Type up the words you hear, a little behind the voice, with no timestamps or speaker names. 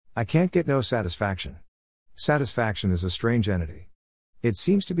I can't get no satisfaction. Satisfaction is a strange entity. It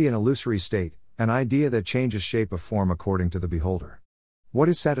seems to be an illusory state, an idea that changes shape of form according to the beholder. What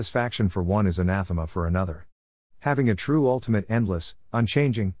is satisfaction for one is anathema for another. Having a true ultimate endless,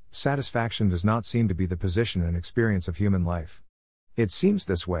 unchanging, satisfaction does not seem to be the position and experience of human life. It seems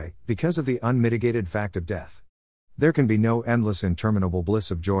this way, because of the unmitigated fact of death. There can be no endless interminable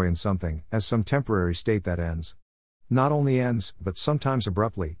bliss of joy in something, as some temporary state that ends. Not only ends, but sometimes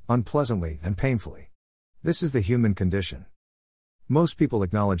abruptly, unpleasantly, and painfully. This is the human condition. Most people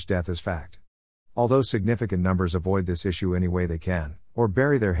acknowledge death as fact. Although significant numbers avoid this issue any way they can, or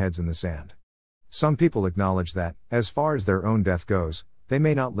bury their heads in the sand. Some people acknowledge that, as far as their own death goes, they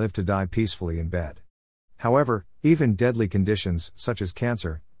may not live to die peacefully in bed. However, even deadly conditions, such as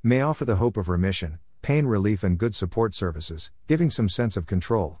cancer, may offer the hope of remission, pain relief and good support services, giving some sense of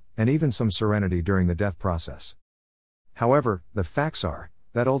control, and even some serenity during the death process. However, the facts are,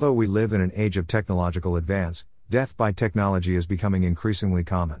 that although we live in an age of technological advance, death by technology is becoming increasingly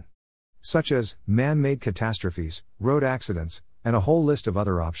common. Such as, man-made catastrophes, road accidents, and a whole list of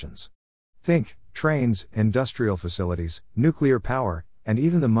other options. Think, trains, industrial facilities, nuclear power, and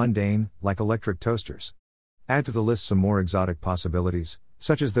even the mundane, like electric toasters. Add to the list some more exotic possibilities,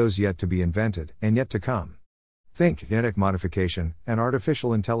 such as those yet to be invented, and yet to come. Think genetic modification, and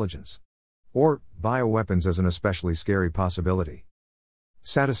artificial intelligence. Or, bioweapons as an especially scary possibility.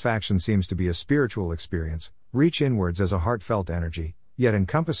 Satisfaction seems to be a spiritual experience, reach inwards as a heartfelt energy, yet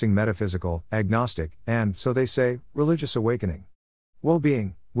encompassing metaphysical, agnostic, and, so they say, religious awakening.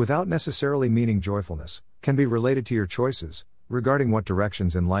 Well-being, without necessarily meaning joyfulness, can be related to your choices, regarding what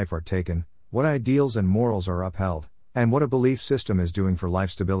directions in life are taken, what ideals and morals are upheld, and what a belief system is doing for life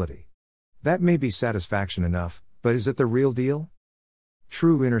stability. That may be satisfaction enough, but is it the real deal?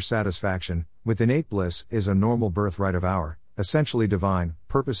 True inner satisfaction, with innate bliss, is a normal birthright of our, essentially divine,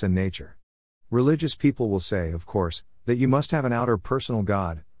 purpose and nature. Religious people will say, of course, that you must have an outer personal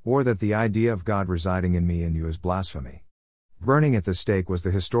God, or that the idea of God residing in me and you is blasphemy. Burning at the stake was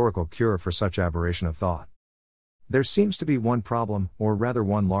the historical cure for such aberration of thought. There seems to be one problem, or rather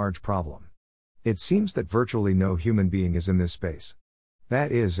one large problem. It seems that virtually no human being is in this space.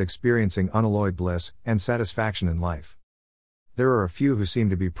 That is, experiencing unalloyed bliss and satisfaction in life. There are a few who seem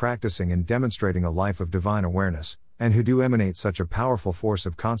to be practicing and demonstrating a life of divine awareness, and who do emanate such a powerful force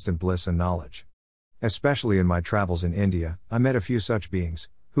of constant bliss and knowledge. Especially in my travels in India, I met a few such beings,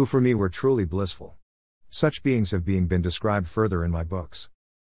 who for me were truly blissful. Such beings have been described further in my books.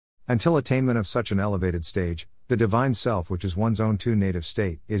 Until attainment of such an elevated stage, the divine self, which is one's own true native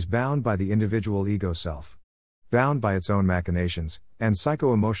state, is bound by the individual ego self. Bound by its own machinations, and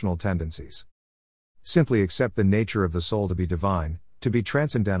psycho-emotional tendencies. Simply accept the nature of the soul to be divine, to be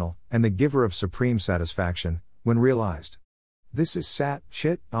transcendental, and the giver of supreme satisfaction, when realized. This is Sat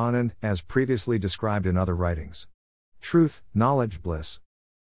Chit Anand, as previously described in other writings. Truth, knowledge, bliss.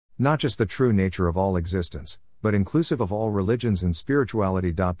 Not just the true nature of all existence, but inclusive of all religions and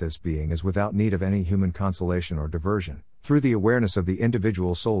spirituality. This being is without need of any human consolation or diversion, through the awareness of the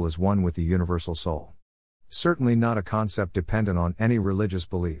individual soul as one with the universal soul. Certainly not a concept dependent on any religious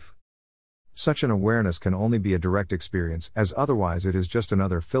belief. Such an awareness can only be a direct experience, as otherwise it is just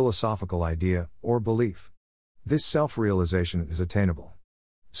another philosophical idea, or belief. This self-realization is attainable.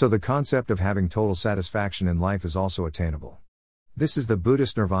 So the concept of having total satisfaction in life is also attainable. This is the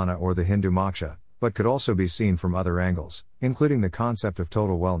Buddhist nirvana or the Hindu moksha, but could also be seen from other angles, including the concept of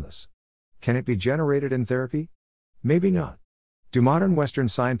total wellness. Can it be generated in therapy? Maybe not. Do modern Western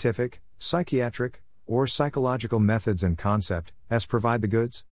scientific, psychiatric, or psychological methods and concept provide the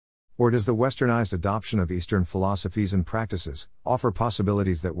goods? Or does the westernized adoption of Eastern philosophies and practices offer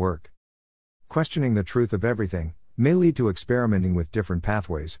possibilities that work? Questioning the truth of everything may lead to experimenting with different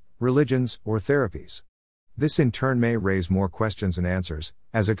pathways, religions, or therapies. This in turn may raise more questions and answers,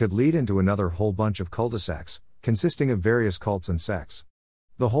 as it could lead into another whole bunch of cul-de-sacs, consisting of various cults and sects.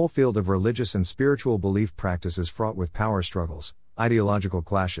 The whole field of religious and spiritual belief practice is fraught with power struggles, ideological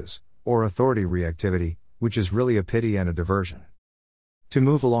clashes, or authority reactivity, which is really a pity and a diversion. To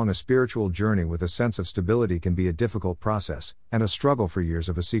move along a spiritual journey with a sense of stability can be a difficult process, and a struggle for years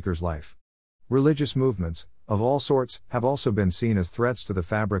of a seeker's life. Religious movements, of all sorts, have also been seen as threats to the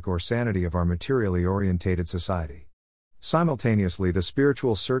fabric or sanity of our materially orientated society. Simultaneously, the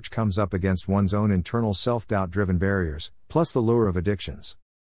spiritual search comes up against one's own internal self-doubt-driven barriers, plus the lure of addictions.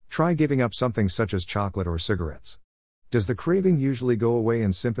 Try giving up something such as chocolate or cigarettes. Does the craving usually go away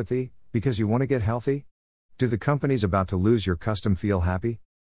in sympathy, because you want to get healthy? Do the companies about to lose your custom feel happy?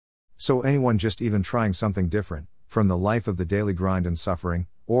 So anyone just even trying something different, from the life of the daily grind and suffering,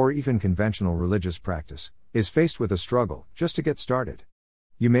 or even conventional religious practice, is faced with a struggle, just to get started.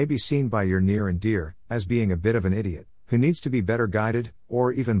 You may be seen by your near and dear as being a bit of an idiot, who needs to be better guided,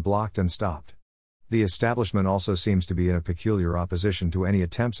 or even blocked and stopped. The establishment also seems to be in a peculiar opposition to any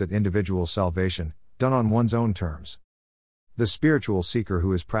attempts at individual salvation, done on one's own terms. The spiritual seeker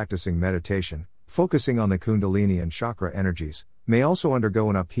who is practicing meditation, focusing on the Kundalini and chakra energies, may also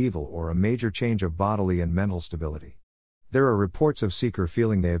undergo an upheaval or a major change of bodily and mental stability. There are reports of seeker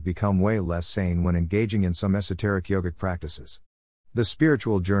feeling they have become way less sane when engaging in some esoteric yogic practices. The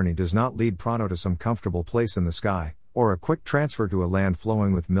spiritual journey does not lead prano to some comfortable place in the sky, or a quick transfer to a land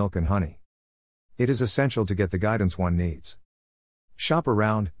flowing with milk and honey. It is essential to get the guidance one needs. Shop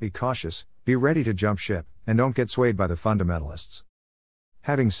around, be cautious, be ready to jump ship, and don't get swayed by the fundamentalists.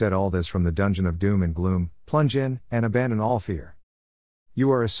 Having said all this from the dungeon of doom and gloom, plunge in, and abandon all fear. You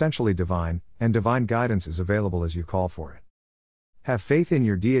are essentially divine, and divine guidance is available as you call for it. Have faith in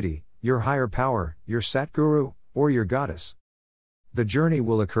your deity, your higher power, your Satguru, or your goddess. The journey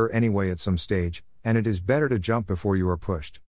will occur anyway at some stage, and it is better to jump before you are pushed.